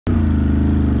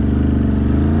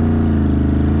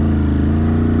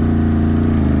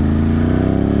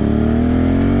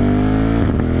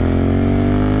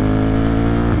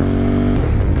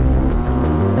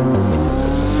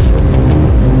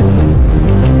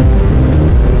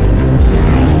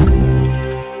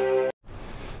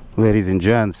Ladies and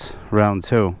gents, round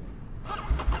two.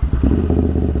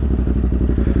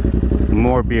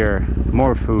 More beer,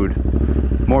 more food,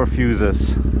 more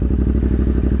fuses.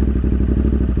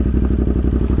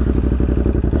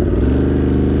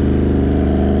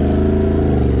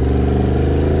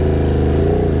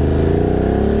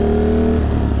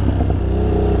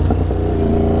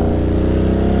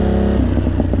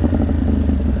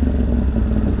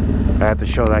 I had to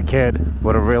show that kid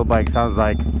what a real bike sounds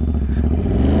like.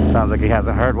 Sounds like he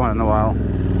hasn't heard one in a while.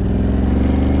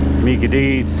 Mickey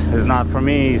D's is not for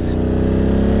me's.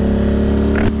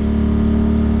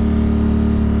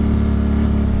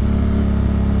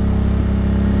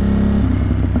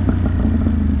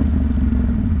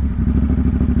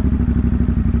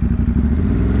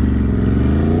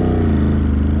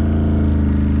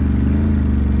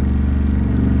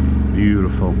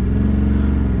 Beautiful.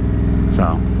 So,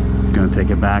 I'm gonna take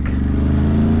it back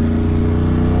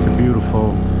to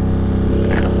beautiful.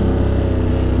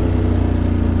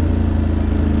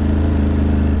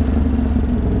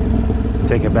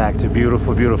 Take it back to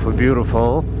beautiful, beautiful,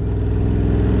 beautiful,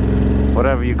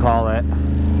 whatever you call it,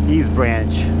 East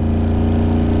Branch,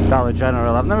 Dollar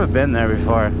General. I've never been there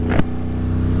before.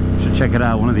 Should check it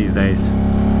out one of these days.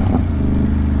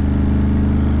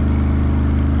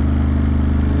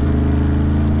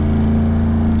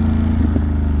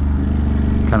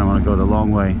 Kind of want to go the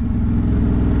long way.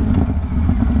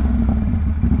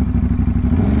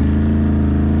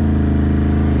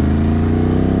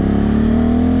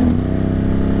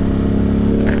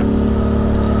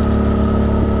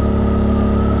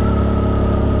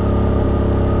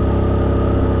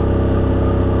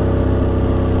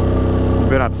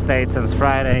 Been upstate since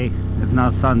Friday. It's now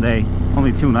Sunday.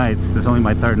 Only 2 nights. This is only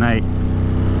my 3rd night.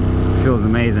 Feels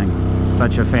amazing.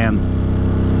 Such a fan.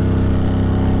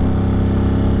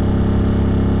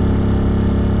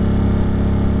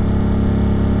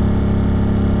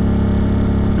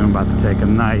 I'm about to take a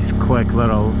nice quick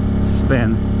little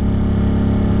spin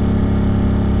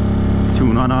to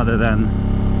none other than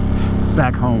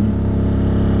back home.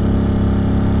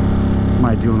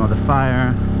 Might do another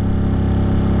fire.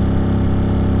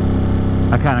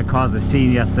 I kind of caused a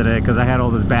scene yesterday because I had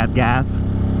all this bad gas,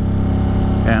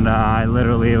 and I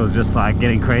literally was just like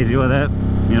getting crazy with it,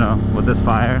 you know, with this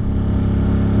fire,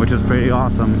 which is pretty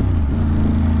awesome.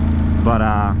 But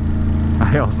I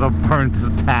also burnt this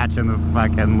patch in the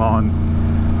fucking lawn.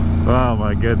 Oh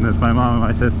my goodness, my mom and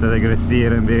my sister, they're gonna see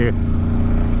it and be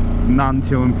none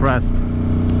too impressed.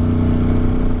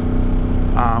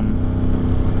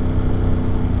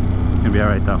 It's gonna be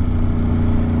alright though.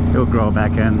 It'll grow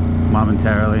back in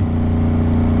momentarily.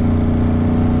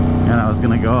 And I was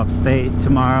gonna go upstate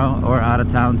tomorrow or out of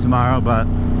town tomorrow, but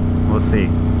we'll see.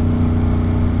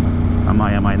 I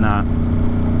might not.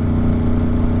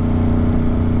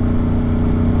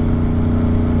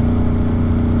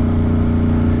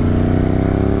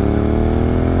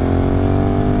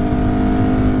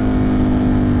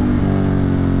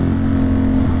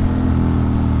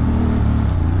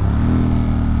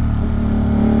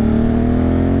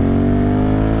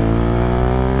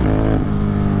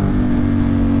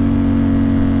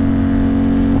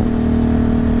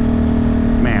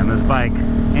 Bike,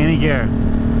 any gear,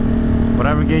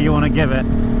 whatever gear you want to give it,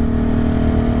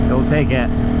 it'll take it.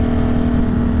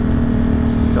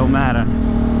 Don't matter.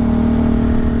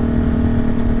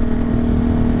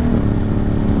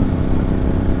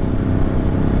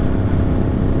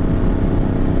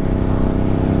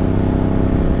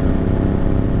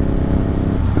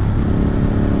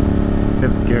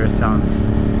 Fifth gear sounds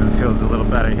and feels a little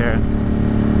better here.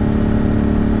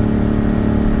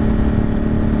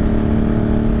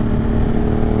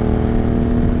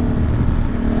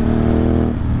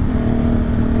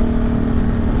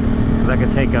 I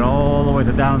could take it all the way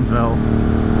to Downsville.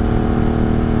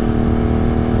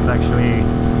 It's actually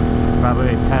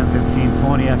probably 10, 15,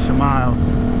 20 extra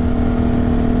miles,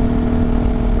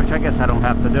 which I guess I don't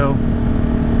have to do.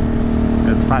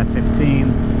 It's 5:15.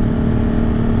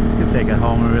 You can take it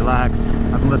home and relax.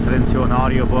 I'm listening to an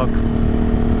audiobook,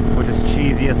 which is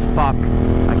cheesy as fuck.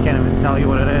 I can't even tell you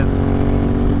what it is.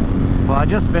 Well, I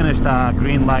just finished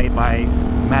Green Light by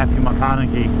Matthew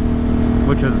McConaughey,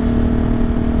 which is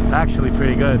actually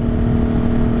pretty good,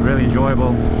 really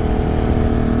enjoyable.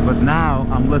 But now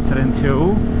I'm listening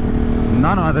to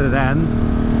none other than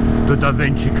the Da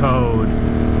Vinci Code.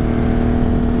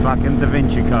 Fucking Da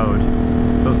Vinci Code.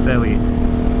 So silly.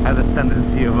 I have this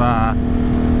tendency of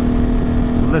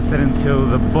listening to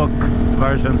the book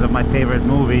versions of my favorite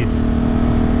movies.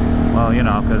 Well, you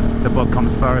know, because the book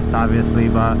comes first, obviously,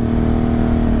 but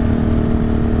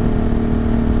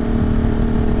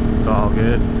it's all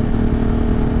good.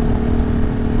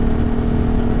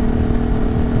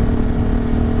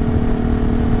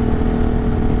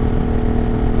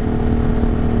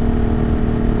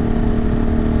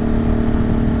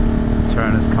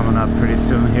 up pretty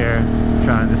soon here,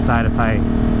 trying to decide if I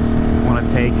want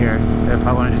to take here, if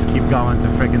I want to just keep going to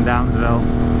freaking Downsville,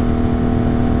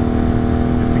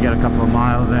 just to get a couple of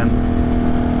miles in.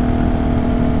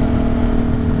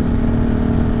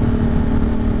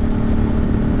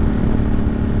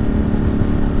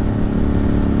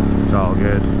 It's all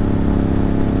good.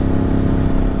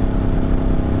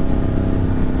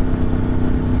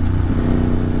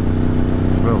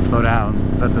 We'll slow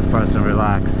down, let this person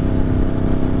relax.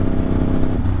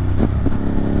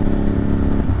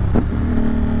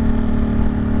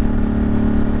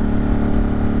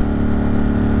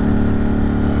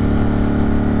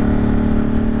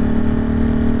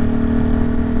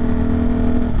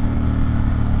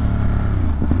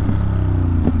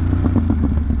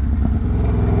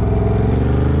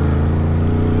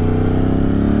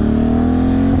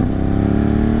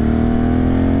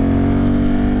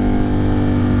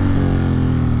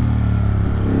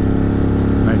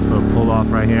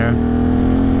 Right here.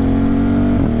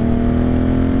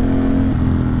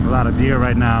 A lot of deer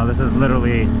right now. This is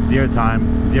literally deer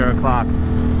time, deer o'clock.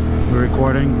 We're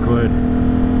recording. Good.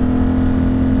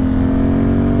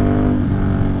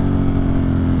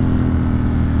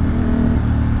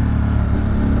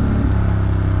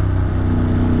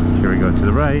 Here we go to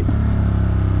the right.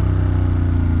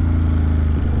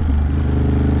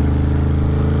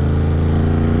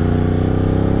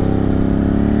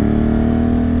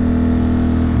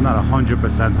 Not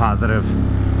 100% positive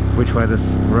which way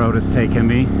this road is taking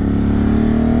me.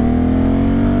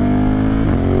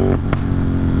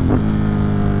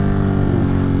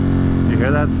 You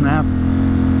hear that snap?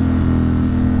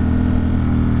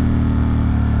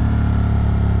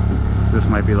 This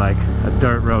might be like a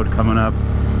dirt road coming up.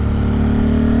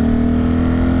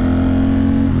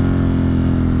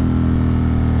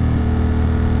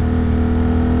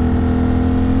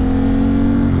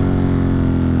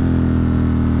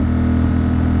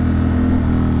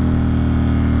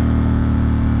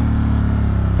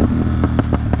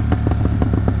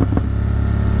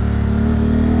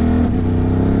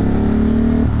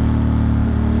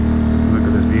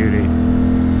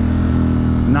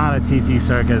 Not a TT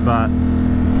circuit, but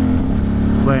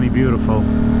plenty beautiful.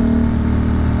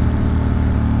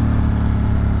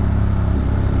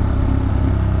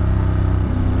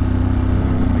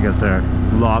 I guess they're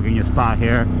logging a spot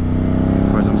here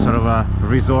for some sort of a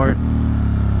resort.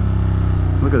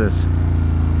 Look at this.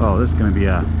 Oh, this is gonna be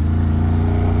a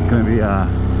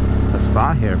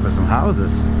spot here for some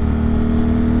houses.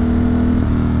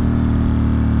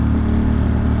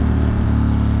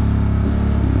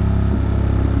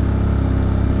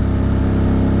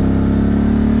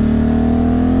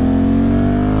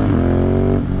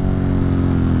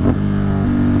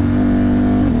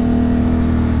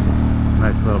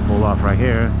 Little pull off right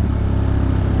here.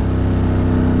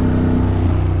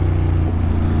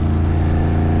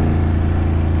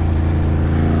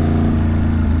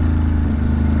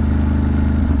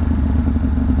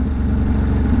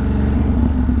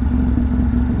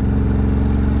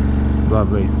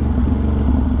 Lovely.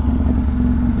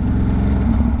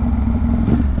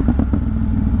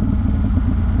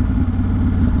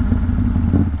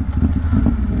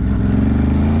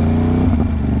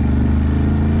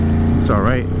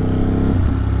 Alright,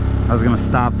 I was gonna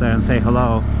stop there and say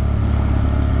hello,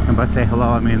 and by say hello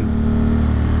I mean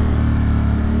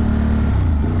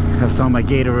I have some of my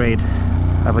Gatorade.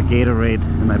 I have a Gatorade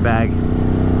in my bag,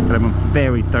 but I'm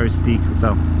very thirsty,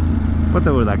 so but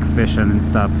they were like fishing and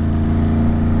stuff.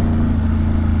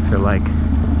 I feel like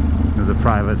there's a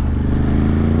private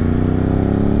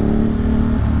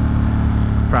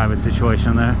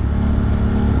situation there.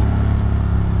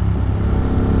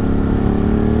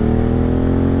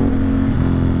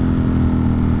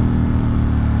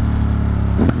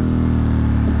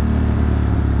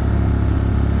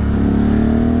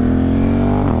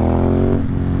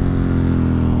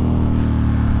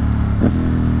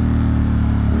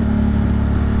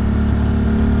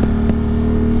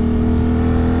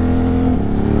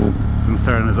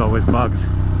 There's always bugs.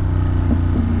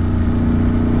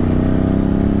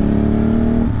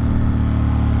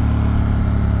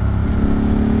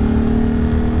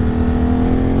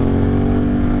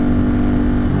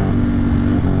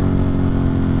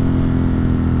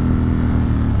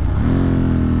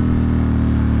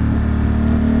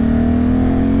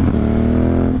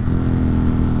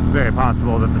 Very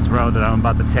possible that this road that I'm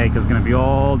about to take is going to be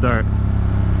all dirt.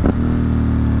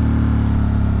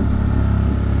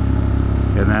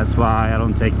 And that's why I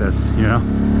don't take this, you know?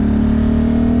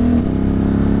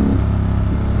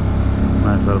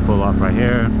 Nice little pull off right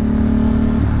here.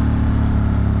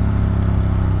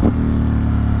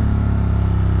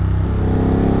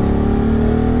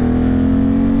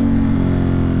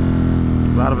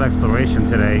 lot of exploration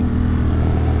today.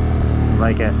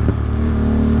 Like it.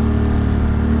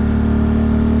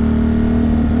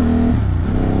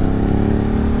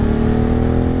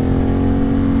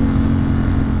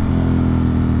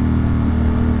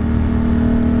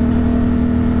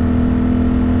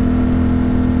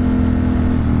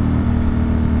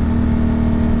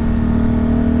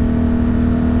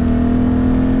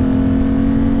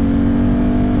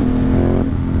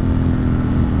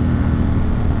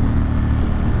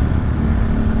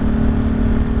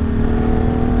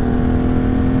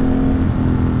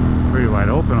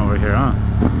 Over here, huh?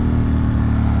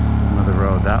 Another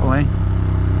road that way.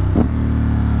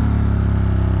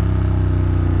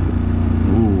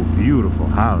 Ooh, beautiful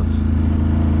house.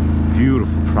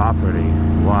 Beautiful property.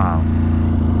 Wow.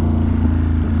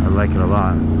 I like it a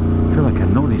lot. I feel like I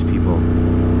know these people.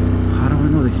 How do I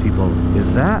know these people?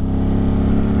 Is that?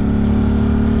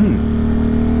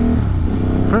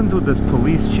 Friends with this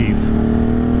police chief.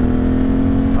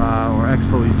 Or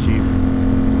ex-police chief.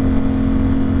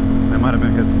 That might have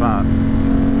been his spot.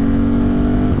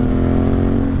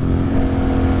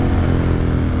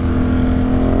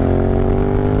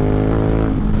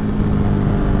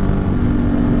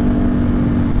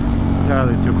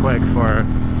 Entirely too quick for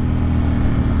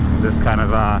this kind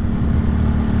of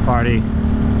party.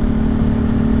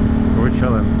 We're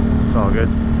chilling. It's all good.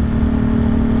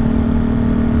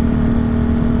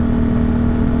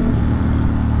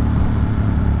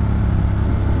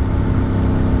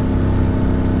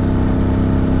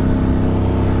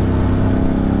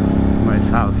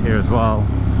 House here as well.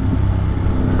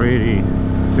 Pretty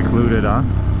secluded, huh?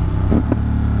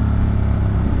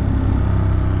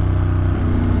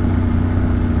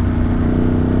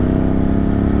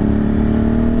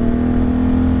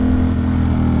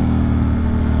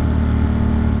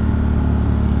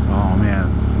 Oh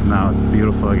man, now it's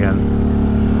beautiful again.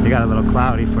 You got a little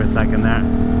cloudy for a second there.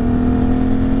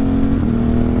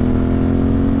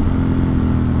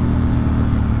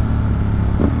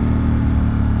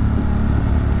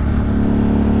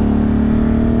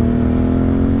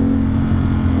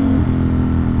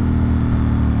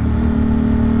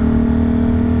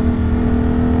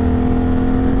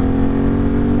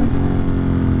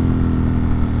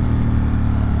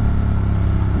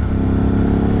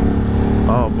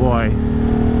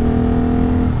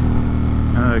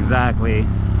 Exactly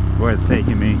where it's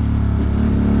taking me.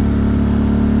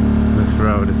 This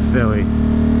road is silly.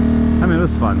 I mean, it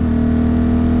was fun,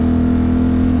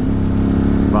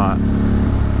 but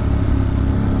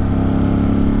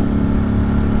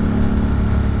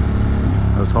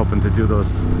I was hoping to do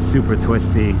those super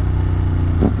twisty,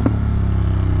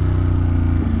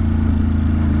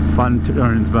 fun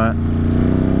turns, but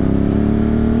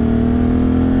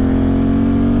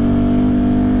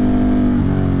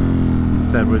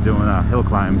instead we're doing a hill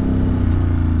climb.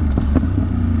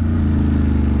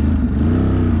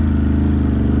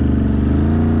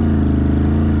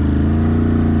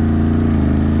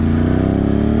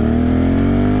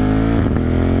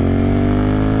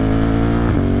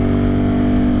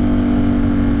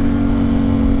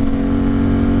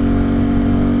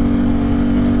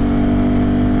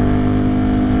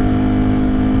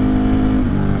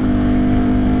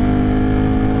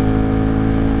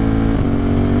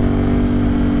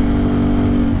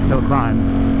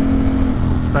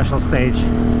 Climb. Special stage.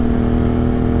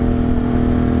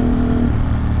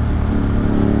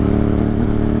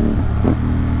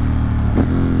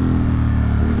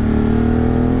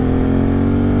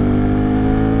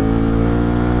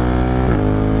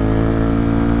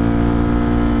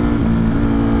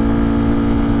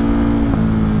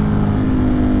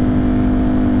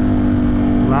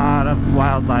 A lot of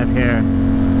wildlife here.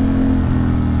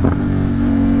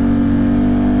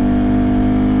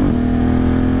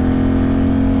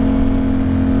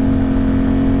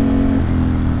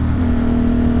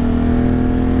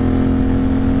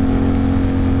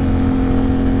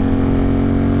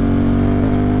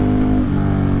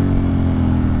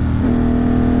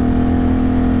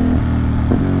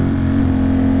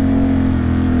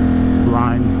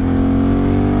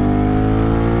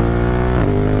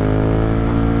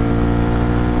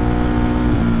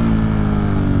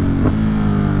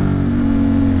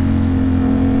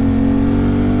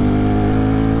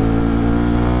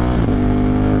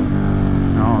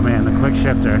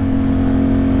 Shifter.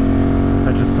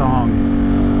 Such a song.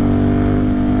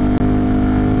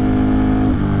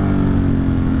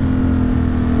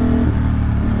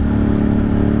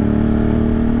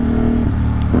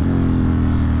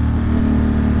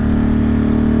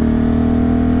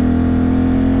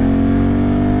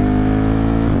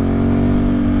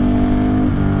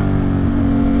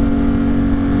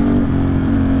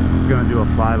 gonna do a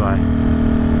flyby,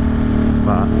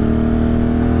 but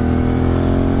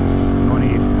no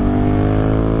need.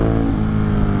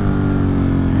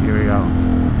 Here we go.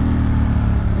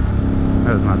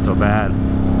 That was not so bad.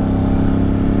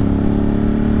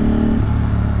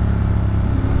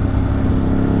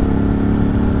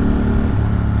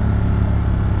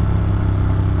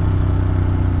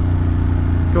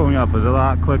 Going up is a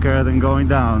lot quicker than going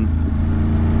down.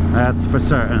 That's for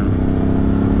certain.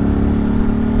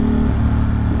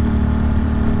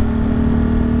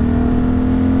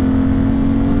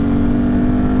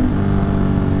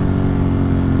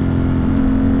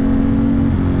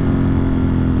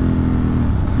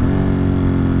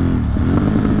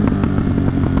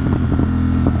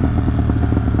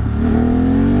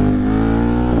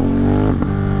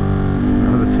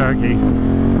 That was a turkey.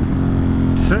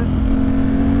 Shit.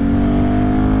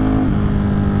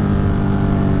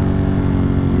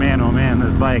 Man, oh man,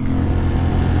 this bike.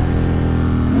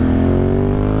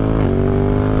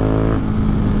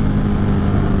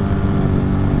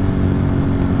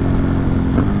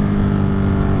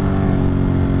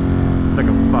 It's like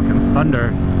a fucking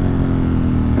thunder.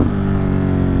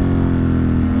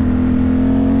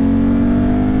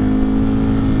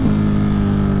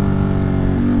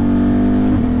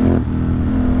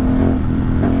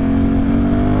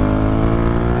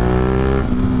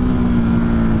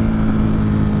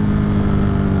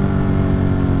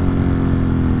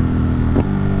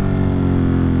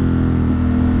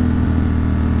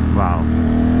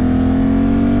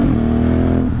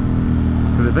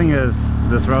 The thing is,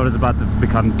 this road is about to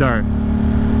become dirt,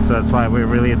 so that's why we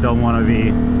really don't want to be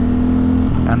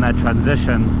in that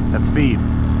transition at speed.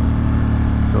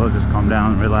 So we'll just calm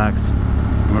down and relax.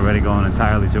 We're already going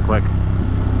entirely too quick.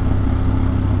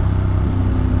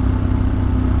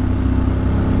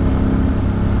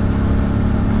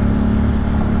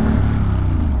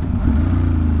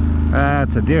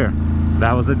 That's a deer.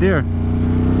 That was a deer.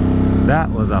 That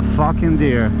was a fucking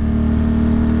deer.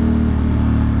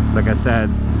 Like I said,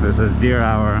 this is deer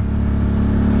hour.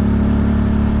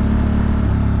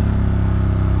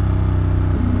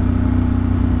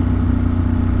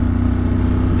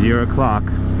 Deer o'clock.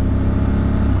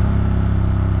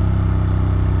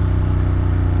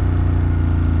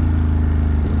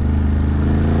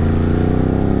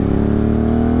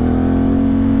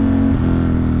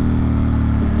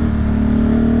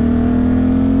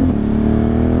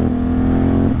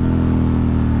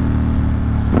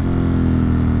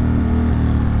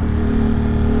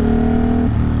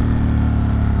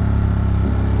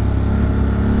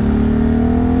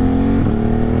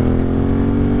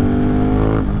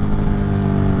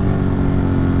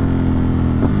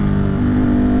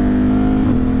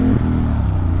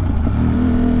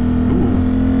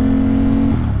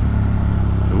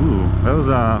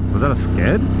 Was that a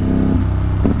skid?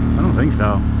 I don't think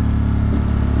so.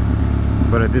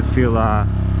 But I did feel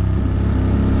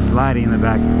sliding in the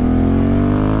back.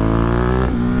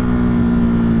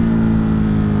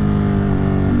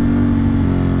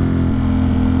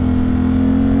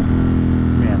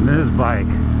 Man, this bike,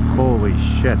 holy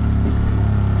shit.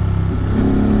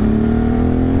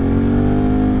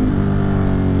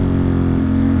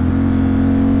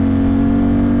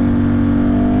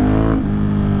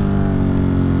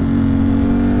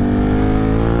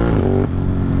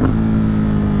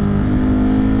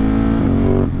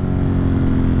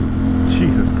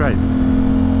 Christ.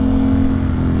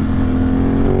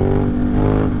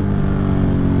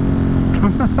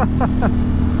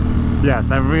 Yes,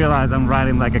 I realize I'm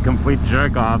riding like a complete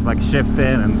jerk off, like shifting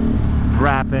and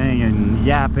rapping and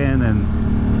yapping and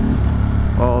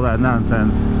all that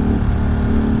nonsense.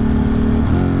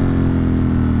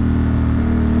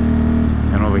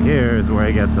 And over here is where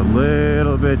it gets a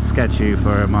little bit sketchy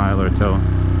for a mile or two.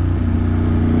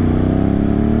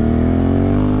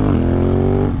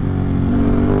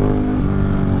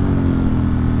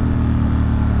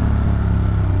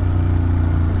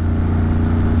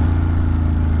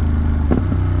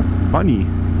 Bunny.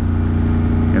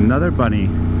 Another bunny.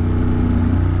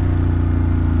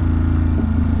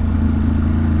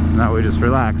 Now we just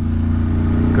relax,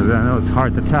 because I know it's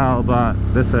hard to tell, but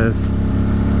this is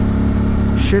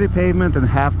shitty pavement and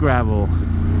half gravel,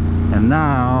 and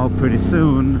now pretty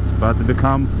soon it's about to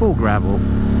become full gravel.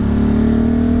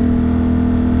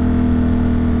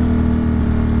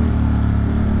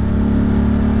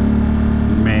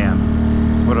 Man,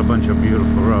 what a bunch of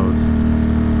beautiful roads.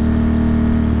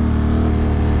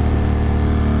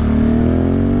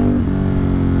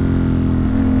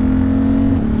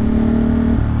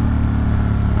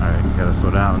 Slow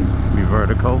down, be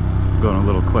vertical, going a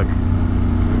little quick.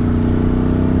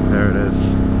 There it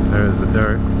is, there's the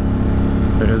dirt.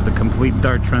 There's the complete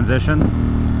dirt transition.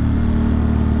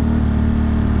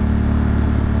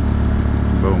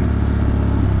 Boom.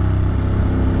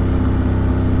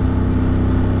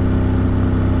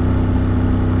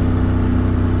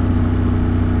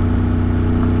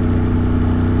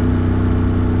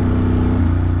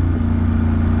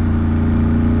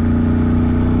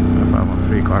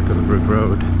 Clark to the Brook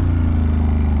Road.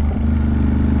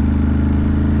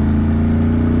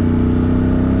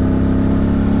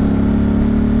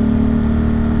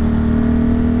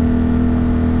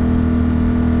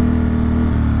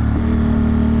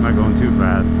 Am I going too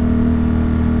fast?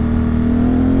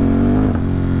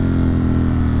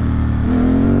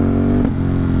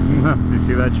 Do you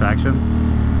see that traction?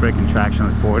 Breaking traction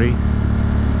at 40.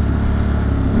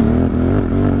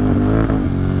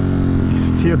 You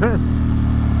feel it?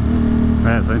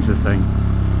 That's interesting.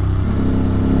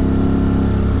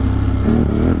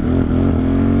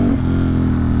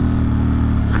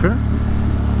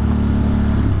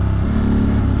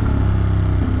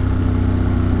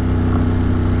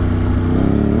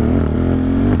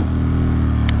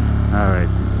 Alright,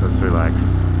 let's relax.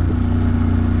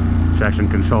 Traction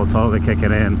control totally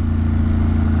kicking in.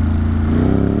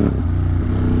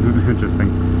 Interesting.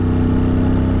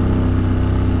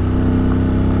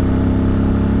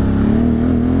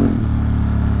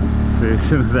 As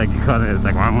soon as I cut it, it's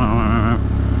like, wah, wah, wah, wah.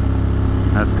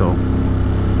 That's cool.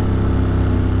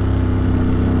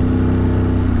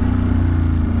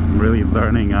 I'm really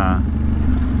learning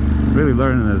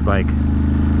this bike.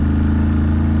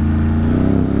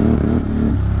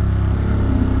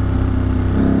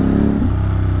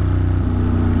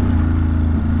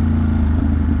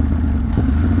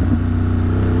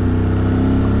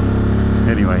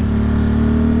 Anyway,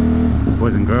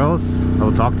 boys and girls,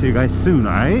 I'll talk to you guys soon,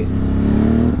 alright?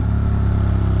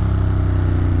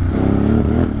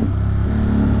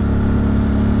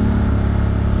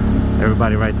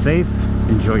 Everybody ride safe,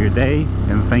 enjoy your day,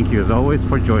 and thank you as always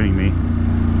for joining me.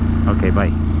 Okay,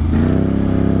 bye.